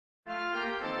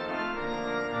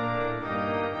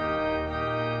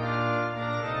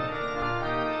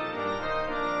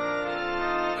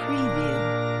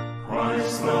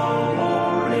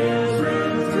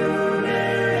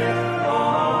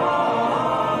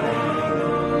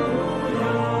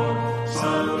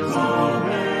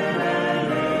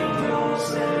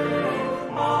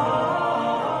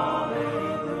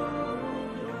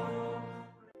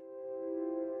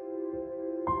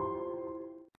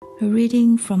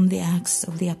Reading from the Acts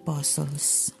of the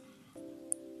Apostles.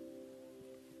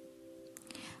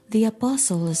 The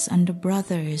apostles and the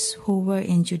brothers who were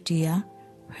in Judea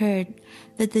heard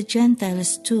that the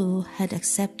Gentiles too had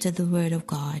accepted the word of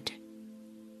God.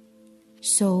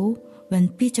 So, when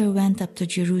Peter went up to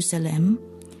Jerusalem,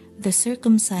 the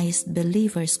circumcised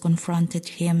believers confronted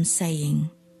him,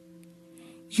 saying,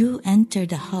 "You entered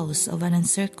the house of an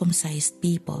uncircumcised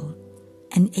people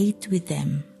and ate with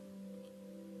them."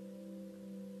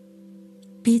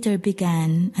 Peter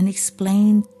began and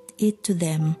explained it to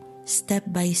them step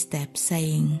by step,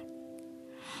 saying,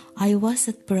 "I was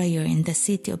at prayer in the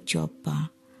city of Joppa,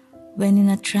 when in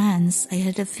a trance I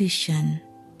had a vision,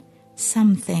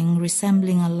 something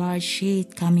resembling a large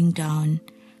sheet coming down,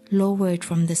 lowered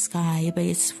from the sky by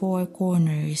its four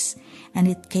corners, and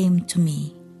it came to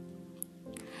me.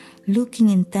 Looking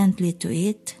intently to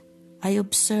it, I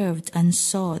observed and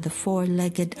saw the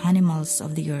four-legged animals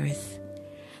of the earth,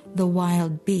 the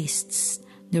wild beasts,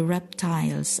 the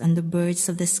reptiles, and the birds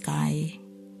of the sky.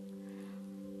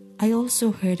 I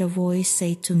also heard a voice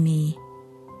say to me,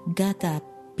 'Get up,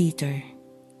 Peter,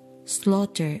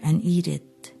 slaughter and eat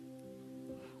it.'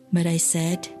 But I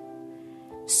said,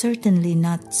 'Certainly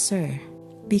not, sir,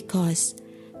 because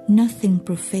nothing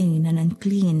profane and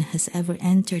unclean has ever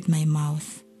entered my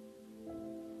mouth.'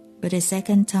 But a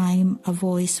second time a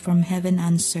voice from heaven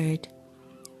answered,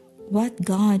 'What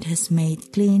God has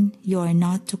made clean, you are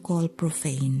not to call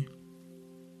profane.'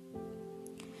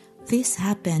 This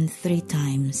happened 3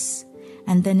 times,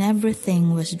 and then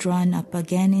everything was drawn up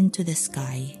again into the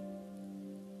sky.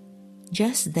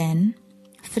 Just then,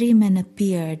 3 men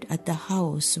appeared at the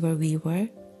house where we were,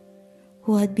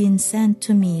 who had been sent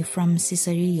to me from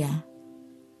Caesarea.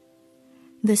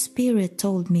 The Spirit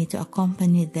told me to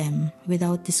accompany them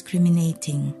without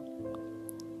discriminating.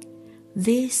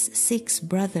 These 6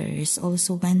 brothers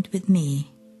also went with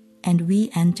me, and we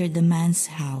entered the man's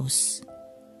house.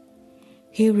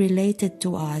 He related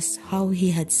to us how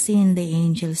he had seen the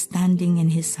angel standing in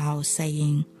his house,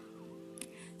 saying,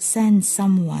 'Send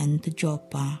someone to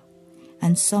Joppa,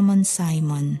 and summon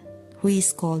Simon, who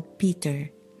is called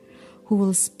Peter, who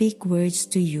will speak words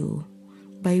to you,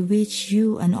 by which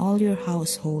you and all your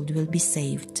household will be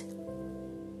saved.'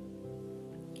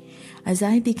 As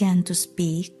I began to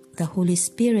speak, the Holy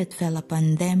Spirit fell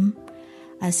upon them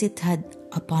as it had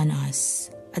upon us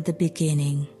at the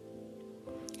beginning.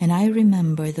 And I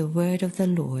remember the word of the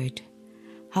Lord,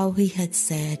 how he had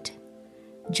said,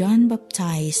 'John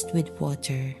baptized with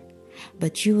water,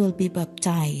 but you will be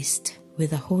baptized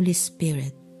with the Holy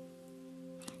Spirit.'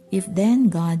 If then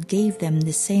God gave them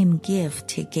the same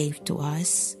gift he gave to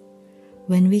us,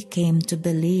 when we came to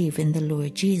believe in the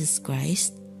Lord Jesus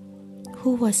Christ,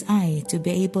 who was I to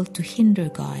be able to hinder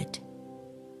God?"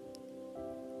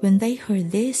 When they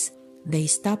heard this, they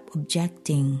stopped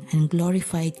objecting and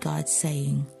glorified God,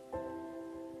 saying,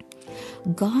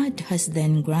 "God has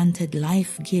then granted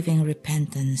life-giving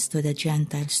repentance to the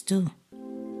Gentiles too."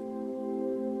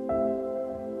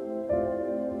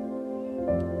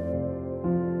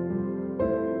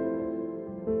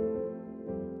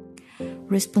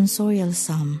 Responsorial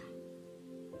Psalm.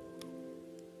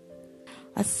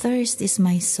 Athirst is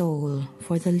my soul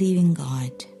for the living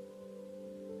God.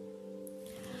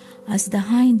 As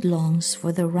the hind longs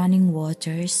for the running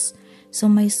waters, so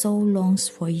my soul longs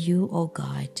for you, O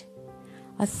God.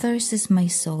 Athirst is my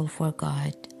soul for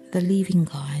God, the living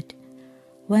God.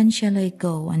 When shall I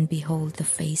go and behold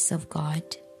the face of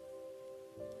God?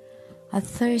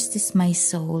 Athirst is my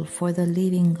soul for the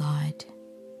living God.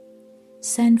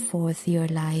 Send forth your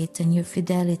light and your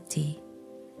fidelity.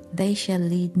 They shall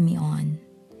lead me on,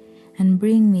 and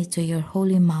bring me to your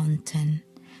holy mountain,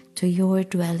 to your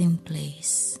dwelling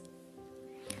place.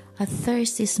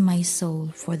 Athirst is my soul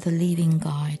for the living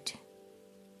God.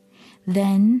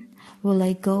 Then will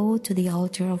I go to the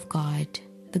altar of God,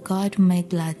 the God of my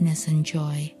gladness and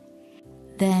joy.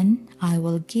 Then I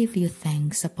will give you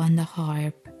thanks upon the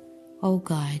harp, O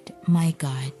God, my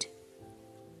God.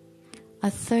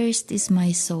 Athirst is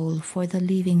my soul for the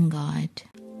living God.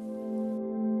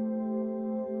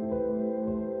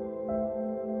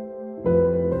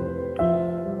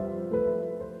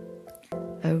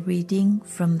 A reading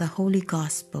from the Holy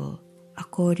Gospel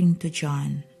according to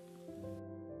John.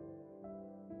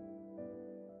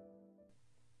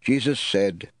 Jesus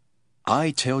said,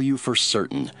 "I tell you for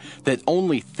certain that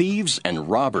only thieves and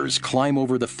robbers climb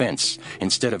over the fence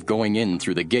instead of going in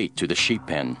through the gate to the sheep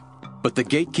pen. But the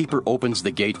gatekeeper opens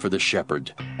the gate for the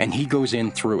shepherd, and he goes in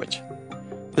through it.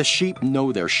 The sheep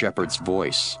know their shepherd's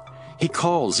voice. He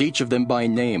calls each of them by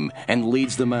name and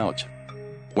leads them out.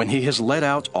 When he has led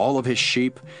out all of his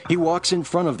sheep, he walks in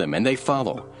front of them and they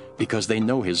follow, because they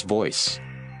know his voice.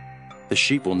 The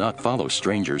sheep will not follow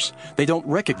strangers. They don't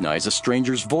recognize a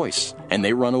stranger's voice, and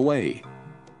they run away.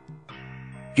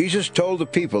 Jesus told the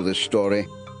people this story,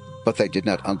 but they did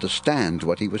not understand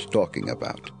what he was talking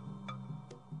about.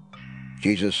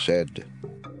 Jesus said,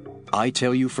 I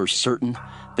tell you for certain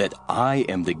that I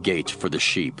am the gate for the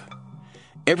sheep.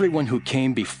 Everyone who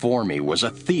came before me was a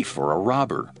thief or a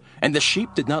robber, and the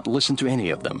sheep did not listen to any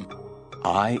of them.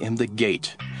 I am the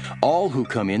gate. All who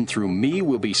come in through me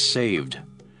will be saved.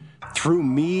 Through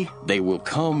me they will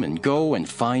come and go and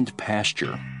find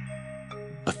pasture.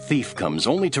 A thief comes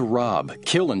only to rob,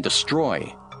 kill, and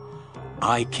destroy.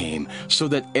 I came so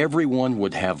that everyone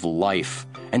would have life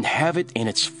and have it in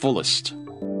its fullest.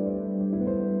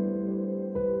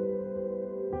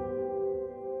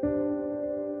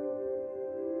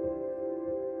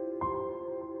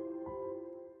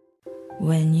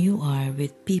 When you are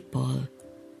with people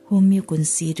whom you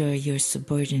consider your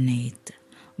subordinate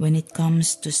when it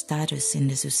comes to status in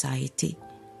the society,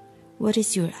 what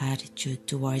is your attitude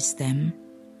towards them?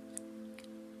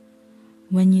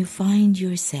 When you find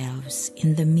yourselves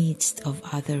in the midst of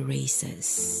other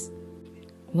races,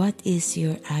 what is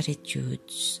your attitude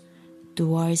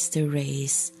towards the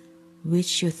race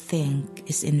which you think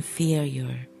is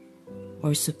inferior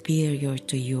or superior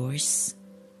to yours?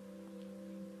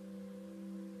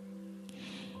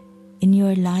 In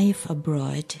your life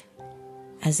abroad,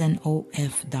 as an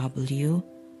OFW,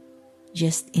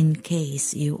 just in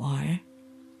case you are,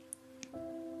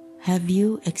 have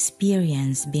you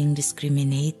experienced being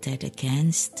discriminated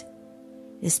against,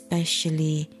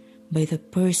 especially by the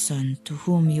person to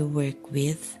whom you work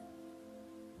with?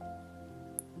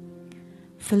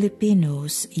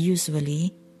 Filipinos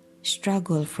usually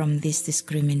struggle from this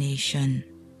discrimination,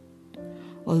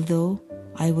 although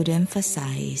I would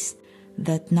emphasize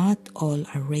that not all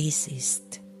are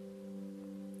racist.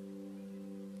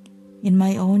 In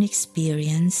my own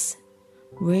experience,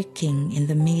 working in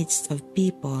the midst of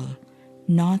people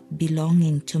not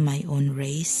belonging to my own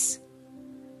race,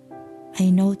 I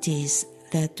notice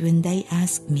that when they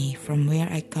ask me from where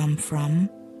I come from,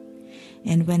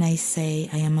 and when I say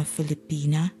I am a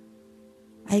Filipina,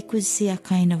 I could see a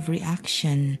kind of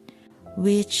reaction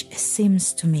which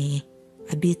seems to me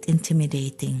a bit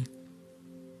intimidating.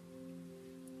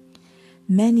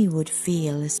 Many would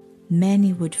feel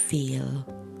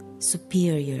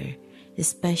superior,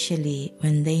 especially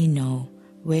when they know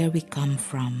where we come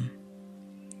from,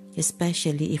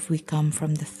 especially if we come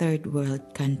from the third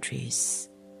world countries.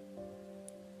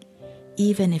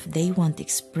 Even if they won't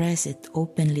express it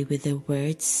openly with their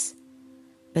words,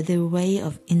 but their way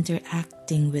of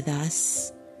interacting with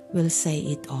us will say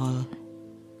it all.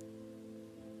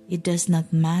 It does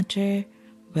not matter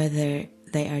whether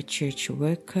they are church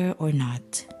worker or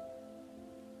not.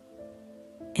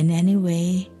 In any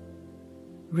way,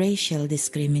 racial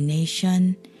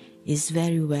discrimination is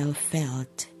very well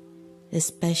felt,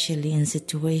 especially in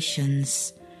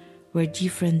situations where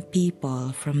different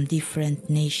people from different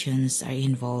nations are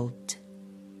involved.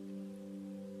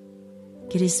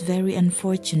 It is very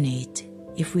unfortunate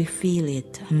if we feel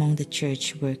it among the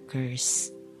church workers.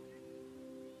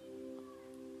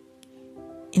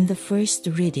 In the first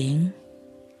reading,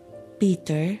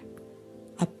 Peter,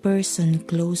 a person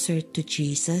closer to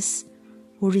Jesus,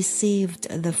 who received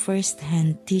the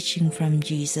first-hand teaching from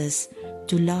Jesus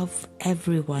to love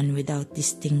everyone without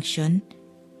distinction,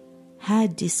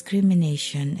 had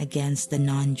discrimination against the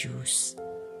non-Jews.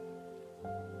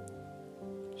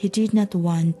 He did not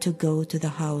want to go to the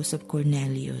house of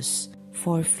Cornelius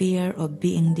for fear of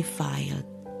being defiled,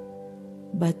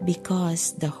 but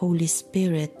because the Holy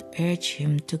Spirit urged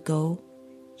him to go,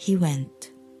 he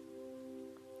went.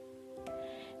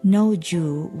 No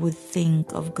Jew would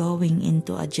think of going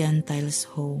into a Gentile's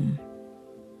home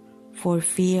for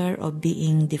fear of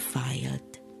being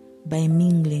defiled by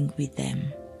mingling with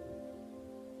them.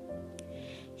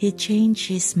 He changed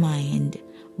his mind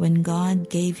when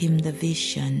God gave him the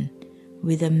vision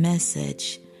with a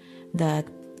message that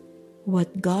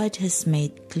what God has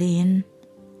made clean,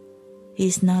 he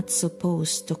is not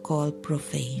supposed to call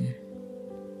profane.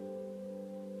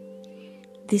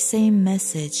 The same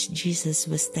message Jesus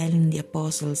was telling the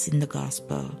apostles in the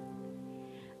gospel.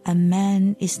 A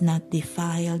man is not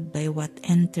defiled by what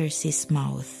enters his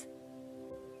mouth,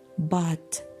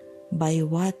 but by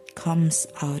what comes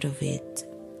out of it.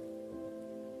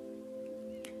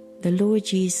 The Lord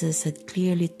Jesus had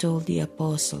clearly told the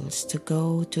apostles to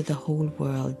go to the whole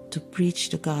world to preach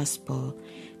the gospel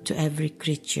to every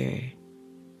creature,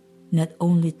 not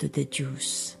only to the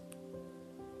Jews,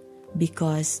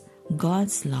 because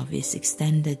God's love is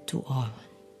extended to all.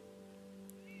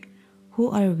 Who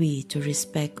are we to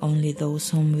respect only those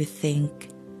whom we think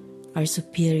are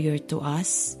superior to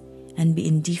us and be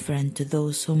indifferent to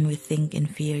those whom we think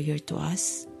inferior to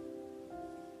us?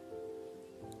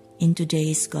 In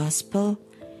today's Gospel,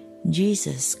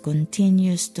 Jesus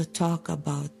continues to talk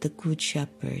about the Good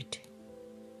Shepherd.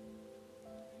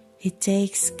 He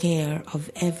takes care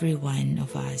of every one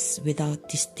of us without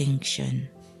distinction.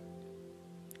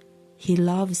 He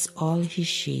loves all his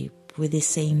sheep with the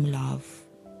same love.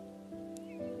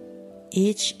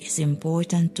 Each is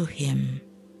important to him,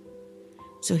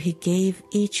 so he gave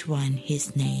each one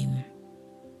his name.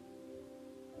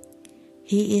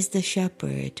 He is the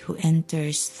shepherd who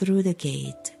enters through the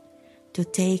gate to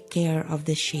take care of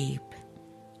the sheep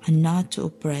and not to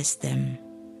oppress them.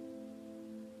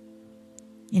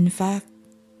 In fact,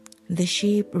 the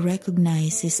sheep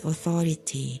recognize his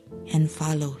authority and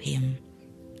follow him.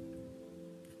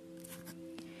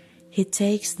 He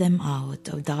takes them out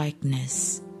of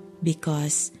darkness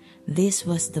because this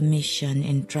was the mission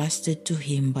entrusted to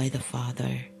him by the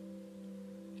Father.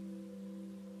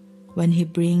 When he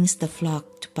brings the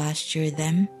flock to pasture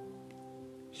them,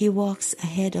 he walks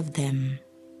ahead of them,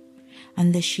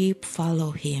 and the sheep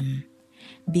follow him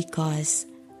because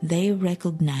they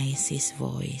recognize his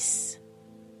voice.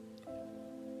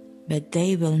 But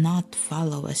they will not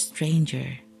follow a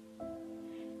stranger.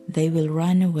 They will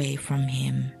run away from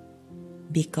him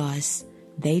because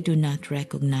they do not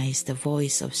recognize the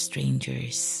voice of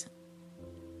strangers.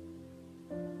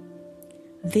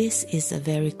 This is a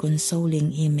very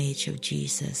consoling image of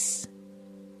Jesus.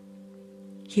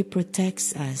 He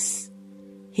protects us.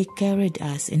 He carried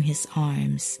us in his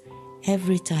arms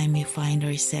every time we find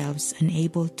ourselves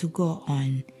unable to go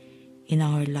on in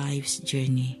our life's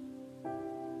journey.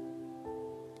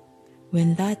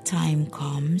 When that time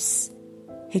comes,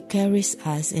 he carries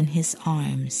us in his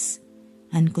arms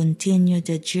and continues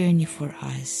the journey for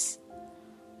us.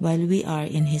 While we are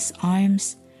in his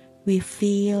arms, we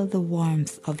feel the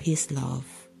warmth of his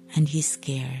love and his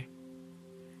care,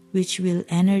 which will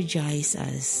energize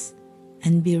us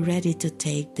and be ready to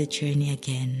take the journey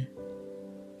again.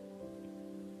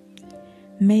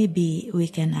 Maybe we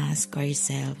can ask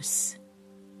ourselves,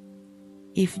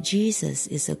 if Jesus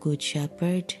is a good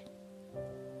shepherd,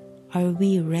 are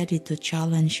we ready to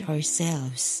challenge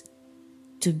ourselves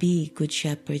to be good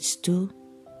shepherds too,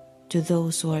 to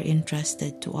those who are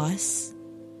entrusted to us?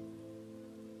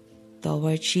 To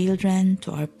our children,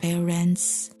 to our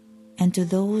parents, and to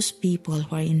those people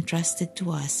who are entrusted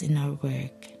to us in our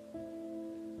work.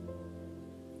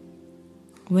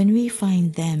 When we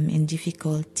find them in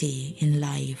difficulty in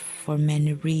life for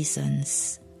many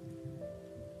reasons,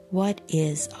 what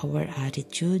is our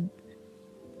attitude?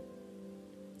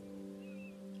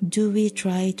 Do we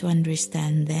try to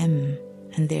understand them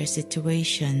and their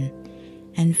situation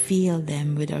and fill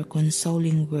them with our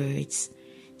consoling words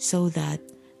so that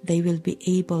they will be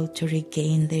able to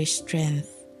regain their strength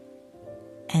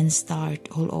and start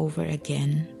all over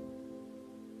again?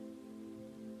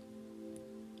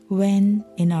 When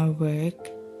in our work,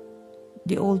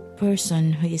 the old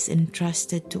person who is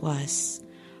entrusted to us,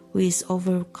 who is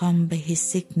overcome by his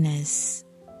sickness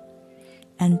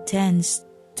and tends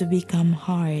to become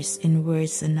harsh in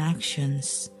words and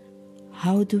actions,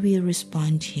 how do we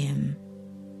respond to him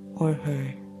or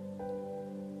her?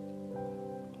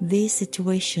 These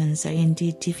situations are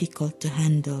indeed difficult to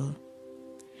handle.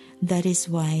 That is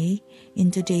why,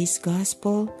 in today's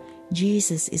Gospel,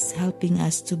 Jesus is helping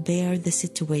us to bear the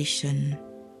situation.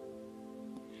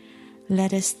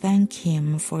 Let us thank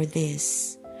him for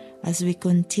this as we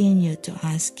continue to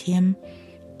ask him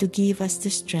to give us the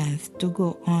strength to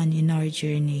go on in our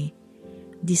journey,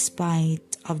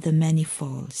 despite of the many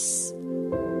falls.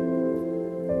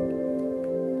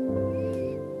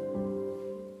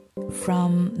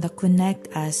 From the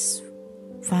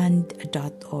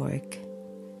connectusfund.org.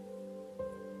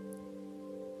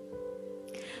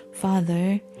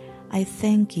 Father, I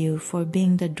thank you for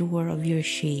being the door of your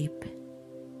sheep.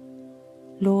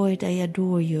 Lord, I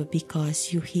adore you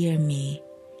because you hear me,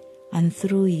 and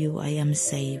through you I am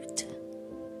saved.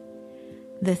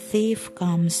 The thief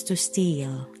comes to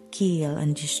steal, kill,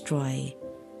 and destroy.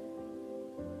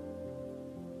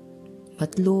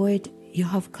 But Lord, you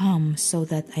have come so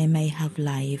that I may have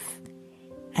life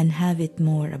and have it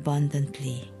more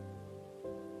abundantly.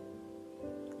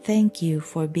 Thank you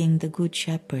for being the good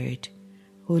shepherd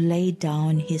who laid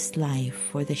down his life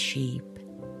for the sheep.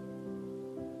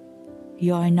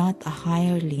 You are not a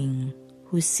hireling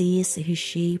who sees his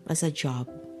sheep as a job,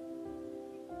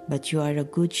 but you are a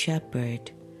good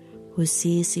shepherd who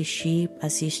sees his sheep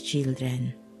as his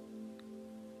children.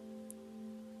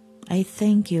 I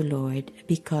thank you, Lord,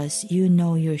 because you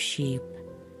know your sheep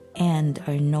and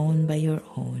are known by your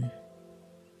own.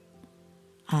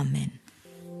 Amen.